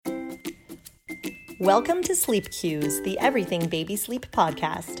Welcome to Sleep Cues, the Everything Baby Sleep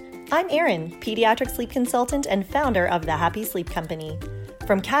podcast. I'm Erin, pediatric sleep consultant and founder of the Happy Sleep Company.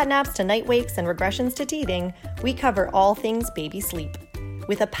 From cat naps to night wakes and regressions to teething, we cover all things baby sleep.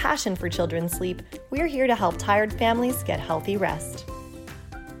 With a passion for children's sleep, we're here to help tired families get healthy rest.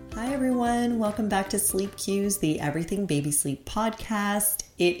 Hi everyone, welcome back to Sleep Cues, the Everything Baby Sleep podcast.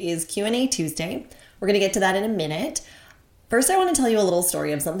 It is Q&A Tuesday. We're going to get to that in a minute. First, I want to tell you a little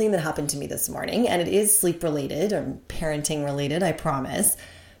story of something that happened to me this morning, and it is sleep related or parenting related, I promise.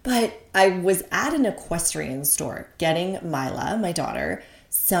 But I was at an equestrian store getting Mila, my daughter,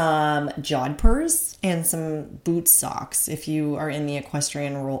 some jodhpurs and some boot socks. If you are in the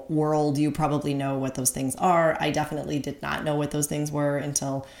equestrian world, you probably know what those things are. I definitely did not know what those things were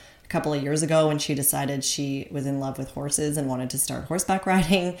until a couple of years ago when she decided she was in love with horses and wanted to start horseback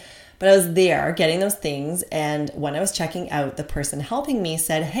riding. But I was there getting those things, and when I was checking out, the person helping me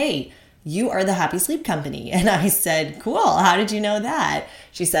said, "Hey, you are the Happy Sleep Company." And I said, "Cool, how did you know that?"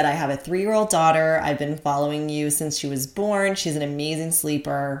 She said, "I have a 3-year-old daughter. I've been following you since she was born. She's an amazing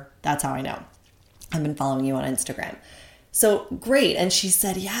sleeper. That's how I know. I've been following you on Instagram." So great. And she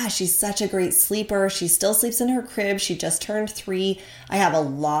said, "Yeah, she's such a great sleeper. She still sleeps in her crib. She just turned 3. I have a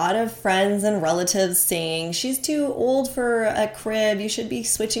lot of friends and relatives saying she's too old for a crib. You should be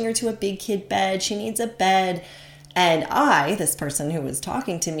switching her to a big kid bed. She needs a bed." And this person who was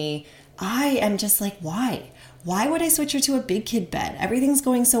talking to me, I am just like, why? Why would I switch her to a big kid bed? Everything's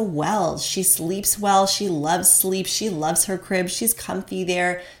going so well. She sleeps well. She loves sleep. She loves her crib. She's comfy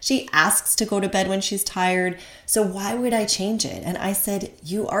there. She asks to go to bed when she's tired. So why would I change it? And I said,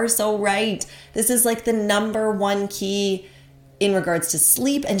 you are so right. This is like the number one key in regards to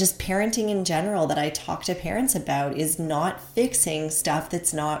sleep and just parenting in general that I talk to parents about is not fixing stuff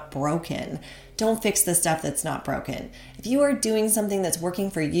that's not broken. Don't fix the stuff that's not broken. If you are doing something that's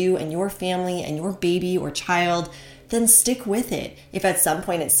working for you and your family and your baby or child, then stick with it. If at some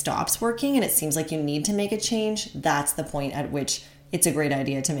point it stops working and it seems like you need to make a change, that's the point at which it's a great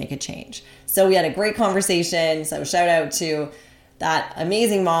idea to make a change. So we had a great conversation. So shout out to that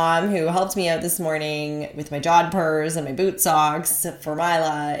amazing mom who helped me out this morning with my jodhpurs and my boot socks for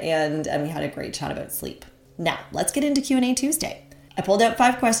Mila, and we had a great chat about sleep. Now, let's get into Q&A Tuesday. I pulled out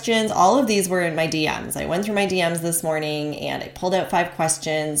 5 questions. All of these were in my DMs. I went through my DMs this morning and I pulled out 5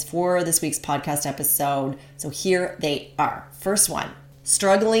 questions for this week's podcast episode. So here they are. First one,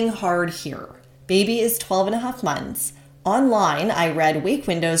 struggling hard here. Baby is 12 and a half months. Online, I read wake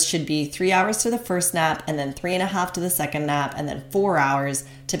windows should be 3 hours to the first nap and then 3.5 to the second nap and then 4 hours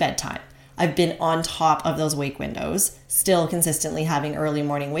to bedtime. I've been on top of those wake windows, still consistently having early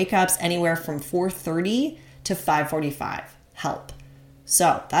morning wake ups anywhere from 4:30 to 5:45. Help.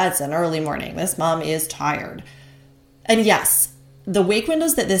 So that's an early morning. This mom is tired. And yes, the wake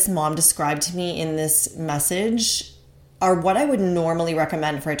windows that this mom described to me in this message are what I would normally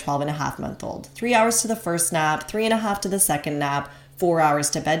recommend for a 12 and a half month old. 3 hours to the first nap, 3.5 to the second nap, 4 hours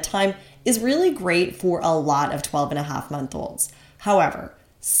to bedtime is really great for a lot of 12 and a half month olds. However,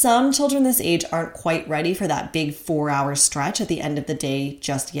 some children this age aren't quite ready for that big 4-hour stretch at the end of the day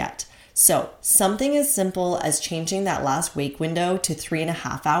just yet. So something as simple as changing that last wake window to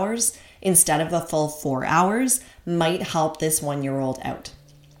 3.5 hours instead of the full 4 hours might help this 1-year-old out.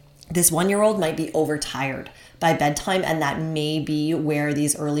 This 1-year-old might be overtired by bedtime, and that may be where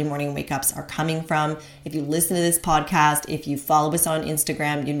these early morning wake-ups are coming from. If you listen to this podcast, if you follow us on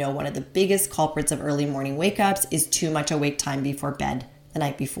Instagram, you know one of the biggest culprits of early morning wake-ups is too much awake time before bed the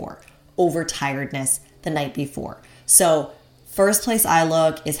night before, overtiredness the night before. So first place I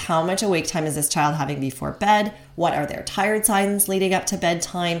look is how much awake time is this child having before bed? What are their tired signs leading up to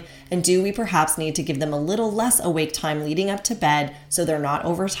bedtime? And do we perhaps need to give them a little less awake time leading up to bed so they're not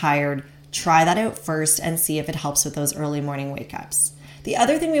overtired? Try that out first and see if it helps with those early morning wake-ups. The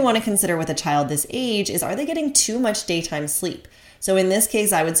other thing we want to consider with a child this age is, are they getting too much daytime sleep? So in this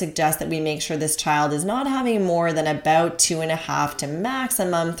case, I would suggest that we make sure this child is not having more than about 2.5 to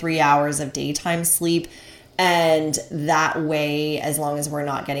maximum 3 hours of daytime sleep. And that way, as long as we're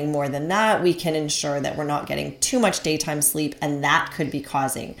not getting more than that, we can ensure that we're not getting too much daytime sleep, and that could be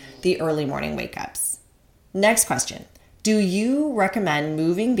causing the early morning wake-ups. Next question. Do you recommend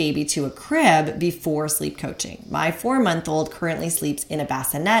moving baby to a crib before sleep coaching? My 4-month-old currently sleeps in a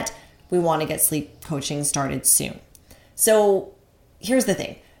bassinet. We want to get sleep coaching started soon. So here's the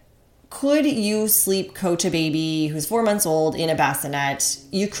thing. Could you sleep coach a baby who's 4 months old in a bassinet?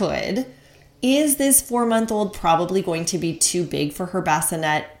 You could. Is this 4-month-old probably going to be too big for her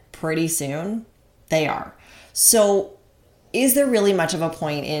bassinet pretty soon? They are. So is there really much of a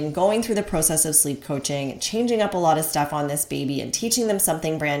point in going through the process of sleep coaching, changing up a lot of stuff on this baby and teaching them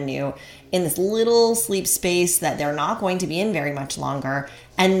something brand new in this little sleep space that they're not going to be in very much longer,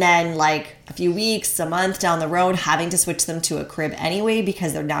 and then like a few weeks, a month down the road, having to switch them to a crib anyway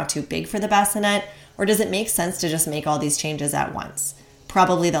because they're now too big for the bassinet? Or does it make sense to just make all these changes at once?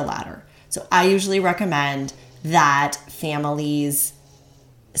 Probably the latter. So I usually recommend that families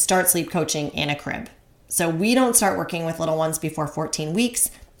start sleep coaching in a crib. So we don't start working with little ones before 14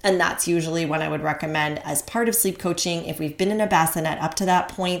 weeks. And that's usually when I would recommend as part of sleep coaching. If we've been in a bassinet up to that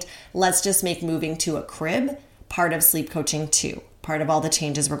point, let's just make moving to a crib part of sleep coaching too, part of all the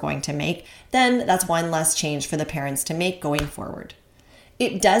changes we're going to make. Then that's one less change for the parents to make going forward.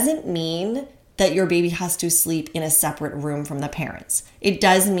 It doesn't mean that your baby has to sleep in a separate room from the parents. It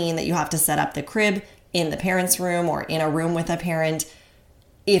does mean that you have to set up the crib in the parents' room or in a room with a parent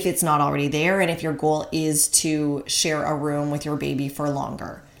if it's not already there, and if your goal is to share a room with your baby for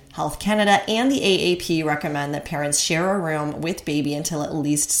longer. Health Canada and the AAP recommend that parents share a room with baby until at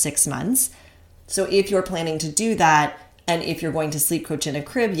least 6 months. So if you're planning to do that, and if you're going to sleep coach in a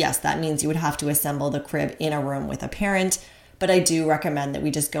crib, yes, that means you would have to assemble the crib in a room with a parent. But I do recommend that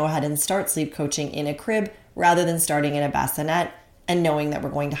we just go ahead and start sleep coaching in a crib rather than starting in a bassinet and knowing that we're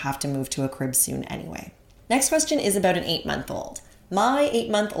going to have to move to a crib soon anyway. Next question is about an 8-month-old. My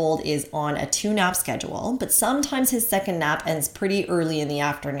 8-month-old is on a 2-nap schedule, but sometimes his second nap ends pretty early in the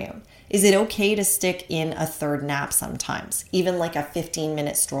afternoon. Is it okay to stick in a third nap sometimes, even like a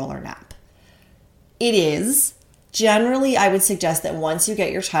 15-minute stroller nap? It is. Generally, I would suggest that once you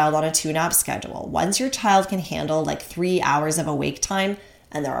get your child on a 2-nap schedule, once your child can handle like 3 hours of awake time,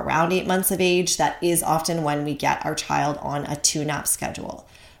 and they're around 8 months of age, that is often when we get our child on a 2-nap schedule.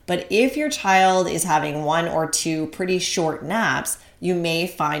 But if your child is having 1 or 2 pretty short naps, you may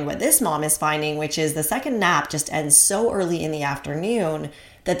find what this mom is finding, which is the second nap just ends so early in the afternoon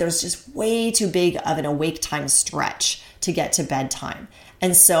that there's just way too big of an awake time stretch to get to bedtime.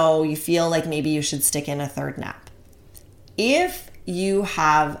 And so you feel like maybe you should stick in a third nap. If you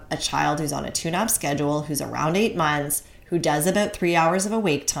have a child who's on a 2-nap schedule, who's around 8 months, who does about 3 hours of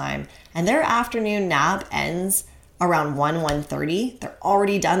awake time, and their afternoon nap ends around 1:30, they're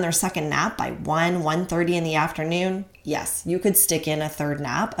already done their second nap by 1:30 in the afternoon, yes, you could stick in a third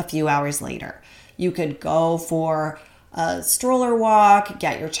nap a few hours later. You could go for a stroller walk,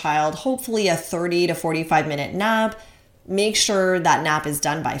 get your child hopefully a 30 to 45 minute nap. Make sure that nap is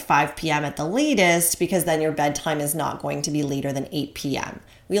done by 5 p.m. at the latest, because then your bedtime is not going to be later than 8 p.m.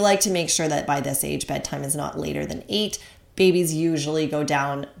 We like to make sure that by this age, bedtime is not later than 8. Babies usually go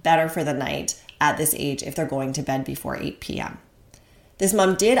down better for the night at this age if they're going to bed before 8 p.m. This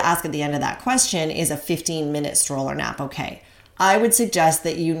mom did ask at the end of that question, is a 15-minute stroller nap okay? I would suggest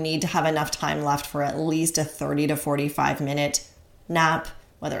that you need to have enough time left for at least a 30 to 45-minute nap,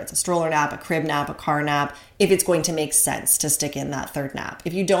 whether it's a stroller nap, a crib nap, a car nap, if it's going to make sense to stick in that third nap.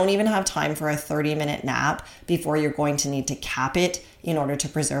 If you don't even have time for a 30-minute nap before you're going to need to cap it in order to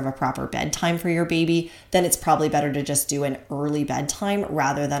preserve a proper bedtime for your baby, then it's probably better to just do an early bedtime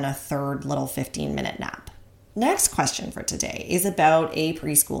rather than a third little 15-minute nap. Next question for today is about a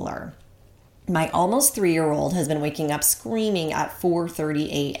preschooler. My almost 3-year-old has been waking up screaming at 4:30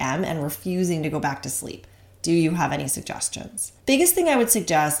 a.m. and refusing to go back to sleep. Do you have any suggestions? Biggest thing I would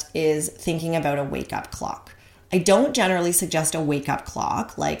suggest is thinking about a wake-up clock. I don't generally suggest a wake-up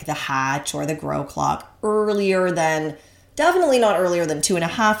clock like the Hatch or the Grow clock definitely not earlier than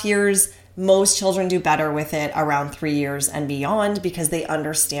 2.5 years. Most children do better with it around 3 years and beyond because they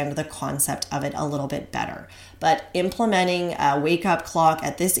understand the concept of it a little bit better. But implementing a wake-up clock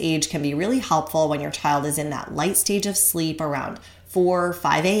at this age can be really helpful when your child is in that light stage of sleep around 4 or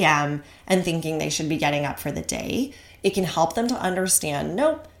 5 a.m. and thinking they should be getting up for the day. It can help them to understand,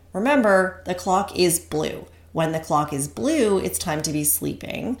 nope, remember, the clock is blue. When the clock is blue, it's time to be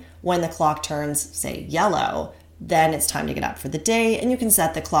sleeping. When the clock turns, say, yellow, then it's time to get up for the day, and you can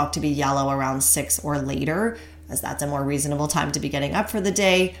set the clock to be yellow around 6 or later, as that's a more reasonable time to be getting up for the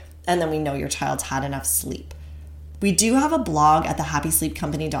day, and then we know your child's had enough sleep. We do have a blog at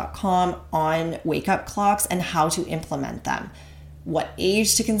thehappysleepcompany.com on wake-up clocks and how to implement them, what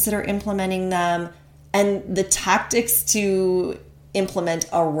age to consider implementing them, and the tactics to implement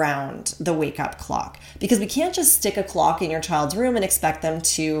around the wake-up clock. Because we can't just stick a clock in your child's room and expect them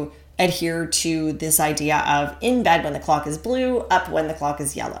to adhere to this idea of in bed when the clock is blue, up when the clock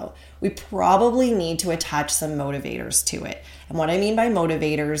is yellow. We probably need to attach some motivators to it. And what I mean by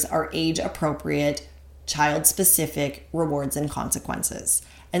motivators are age-appropriate, child-specific rewards and consequences.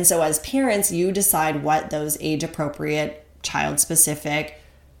 And so as parents, you decide what those age-appropriate, child-specific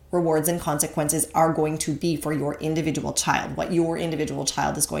rewards and consequences are going to be for your individual child, what your individual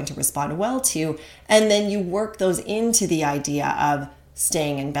child is going to respond well to. And then you work those into the idea of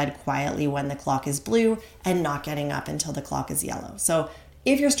staying in bed quietly when the clock is blue and not getting up until the clock is yellow. So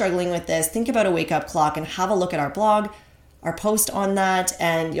if you're struggling with this, think about a wake-up clock and have a look at our blog, our post on that,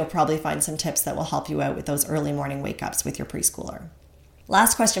 and you'll probably find some tips that will help you out with those early morning wake-ups with your preschooler.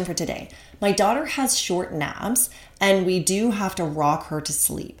 Last question for today. My daughter has short naps and we do have to rock her to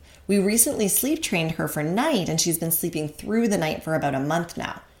sleep. We recently sleep trained her for night and she's been sleeping through the night for about a month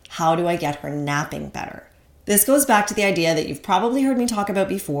now. How do I get her napping better? This goes back to the idea that you've probably heard me talk about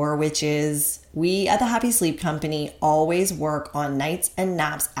before, which is we at the Happy Sleep Company always work on nights and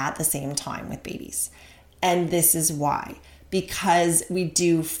naps at the same time with babies. And this is why. Because we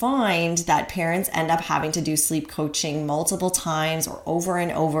do find that parents end up having to do sleep coaching multiple times or over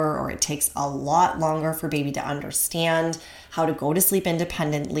and over, or it takes a lot longer for baby to understand how to go to sleep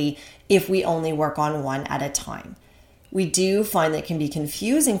independently if we only work on one at a time. We do find that it can be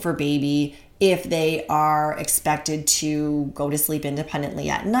confusing for baby if they are expected to go to sleep independently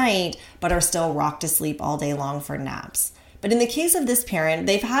at night, but are still rocked to sleep all day long for naps. But in the case of this parent,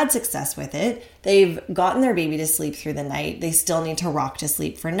 they've had success with it. They've gotten their baby to sleep through the night. They still need to rock to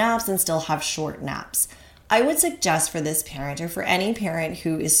sleep for naps and still have short naps. I would suggest for this parent, or for any parent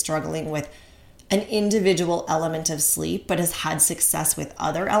who is struggling with an individual element of sleep but has had success with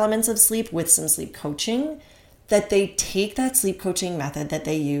other elements of sleep with some sleep coaching, that they take that sleep coaching method that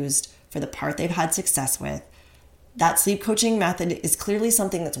they used for the part they've had success with. That sleep coaching method is clearly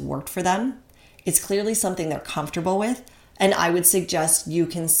something that's worked for them. It's clearly something they're comfortable with. And I would suggest you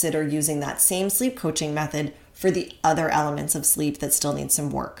consider using that same sleep coaching method for the other elements of sleep that still need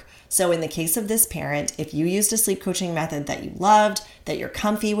some work. So in the case of this parent, if you used a sleep coaching method that you loved, that you're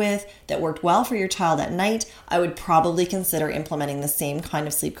comfy with, that worked well for your child at night, I would probably consider implementing the same kind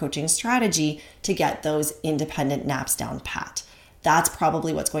of sleep coaching strategy to get those independent naps down pat. That's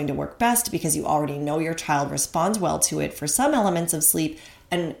probably what's going to work best because you already know your child responds well to it for some elements of sleep.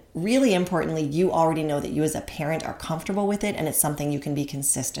 And really importantly, you already know that you as a parent are comfortable with it and it's something you can be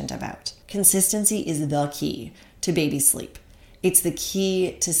consistent about. Consistency is the key to baby sleep. It's the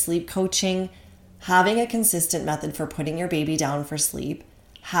key to sleep coaching, having a consistent method for putting your baby down for sleep,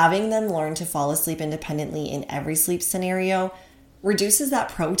 having them learn to fall asleep independently in every sleep scenario reduces that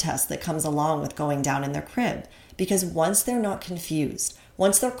protest that comes along with going down in their crib. Because once they're not confused,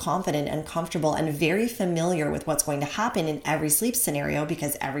 once they're confident and comfortable and very familiar with what's going to happen in every sleep scenario,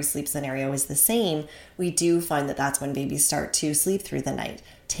 because every sleep scenario is the same, we do find that that's when babies start to sleep through the night,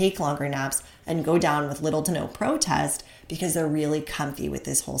 take longer naps, and go down with little to no protest because they're really comfy with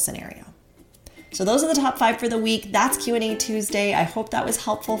this whole scenario. So those are the top 5 for the week. That's Q&A Tuesday. I hope that was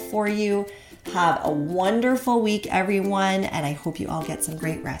helpful for you. Have a wonderful week, everyone, and I hope you all get some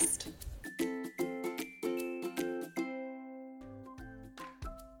great rest.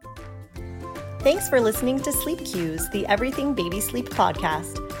 Thanks for listening to Sleep Cues, the Everything Baby Sleep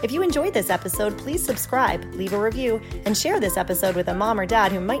podcast. If you enjoyed this episode, please subscribe, leave a review, and share this episode with a mom or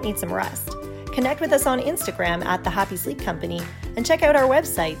dad who might need some rest. Connect with us on Instagram at The Happy Sleep Company, and check out our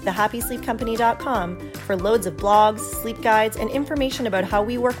website, thehappysleepcompany.com, for loads of blogs, sleep guides, and information about how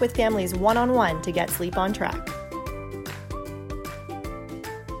we work with families one-on-one to get sleep on track.